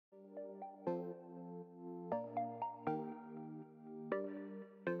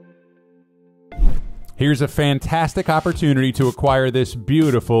Here's a fantastic opportunity to acquire this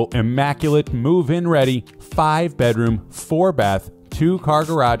beautiful, immaculate, move-in ready, 5-bedroom, 4-bath, 2-car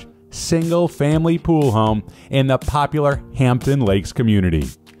garage, single-family pool home in the popular Hampton Lakes community.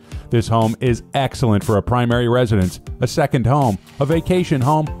 This home is excellent for a primary residence, a second home, a vacation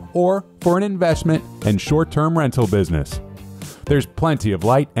home, or for an investment and short-term rental business. There's plenty of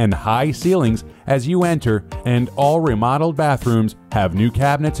light and high ceilings as you enter, and all remodeled bathrooms have new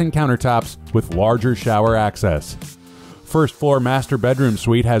cabinets and countertops with larger shower access. First floor master bedroom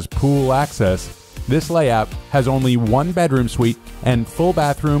suite has pool access. This layout has only 1 bedroom suite and full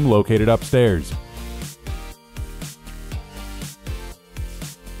bathroom located upstairs.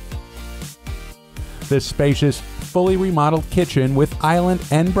 This spacious, fully remodeled kitchen with island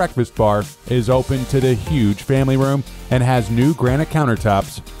and breakfast bar is open to the huge family room and has new granite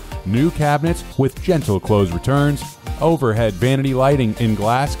countertops, new cabinets with gentle close returns, overhead vanity lighting in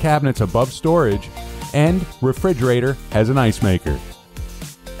glass cabinets above storage, and refrigerator has an ice maker.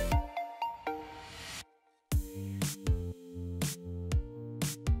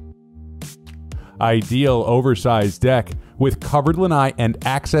 Ideal oversized deck with covered lanai and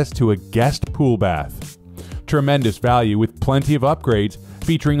access to a guest pool bath. Tremendous value with plenty of upgrades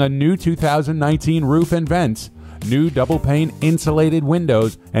featuring a new 2019 roof and vents, new double pane insulated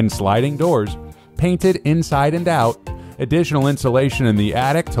windows and sliding doors, painted inside and out, additional insulation in the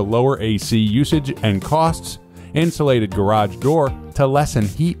attic to lower AC usage and costs, insulated garage door to lessen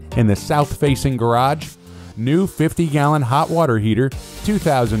heat in the south-facing garage, new 50-gallon hot water heater,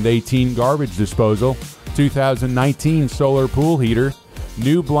 2018 garbage disposal, 2019 solar pool heater,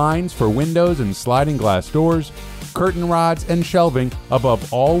 new blinds for windows and sliding glass doors, curtain rods and shelving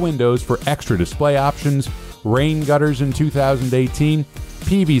above all windows for extra display options, rain gutters in 2018,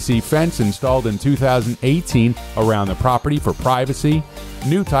 PVC fence installed in 2018 around the property for privacy,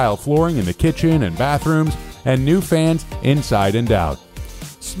 new tile flooring in the kitchen and bathrooms, and new fans inside and out.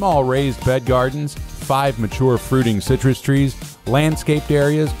 Small raised bed gardens, 5 mature fruiting citrus trees, landscaped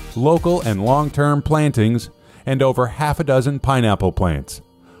areas, local and long-term plantings, and over half a dozen pineapple plants.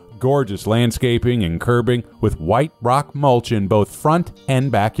 Gorgeous landscaping and curbing with white rock mulch in both front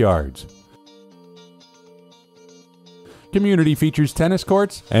and backyards. Community features tennis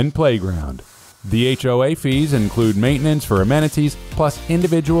courts and playground. The HOA fees include maintenance for amenities plus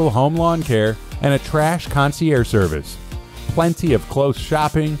individual home lawn care and a trash concierge service. Plenty of close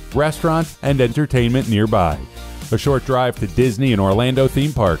shopping, restaurants, and entertainment nearby. A short drive to Disney and Orlando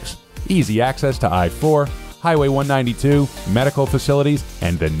theme parks. Easy access to I-4, Highway 192, medical facilities,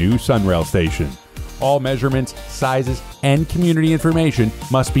 and the new Sunrail Station. All measurements, sizes, and community information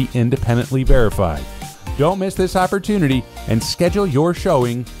must be independently verified. Don't miss this opportunity and schedule your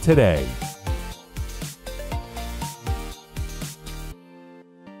showing today.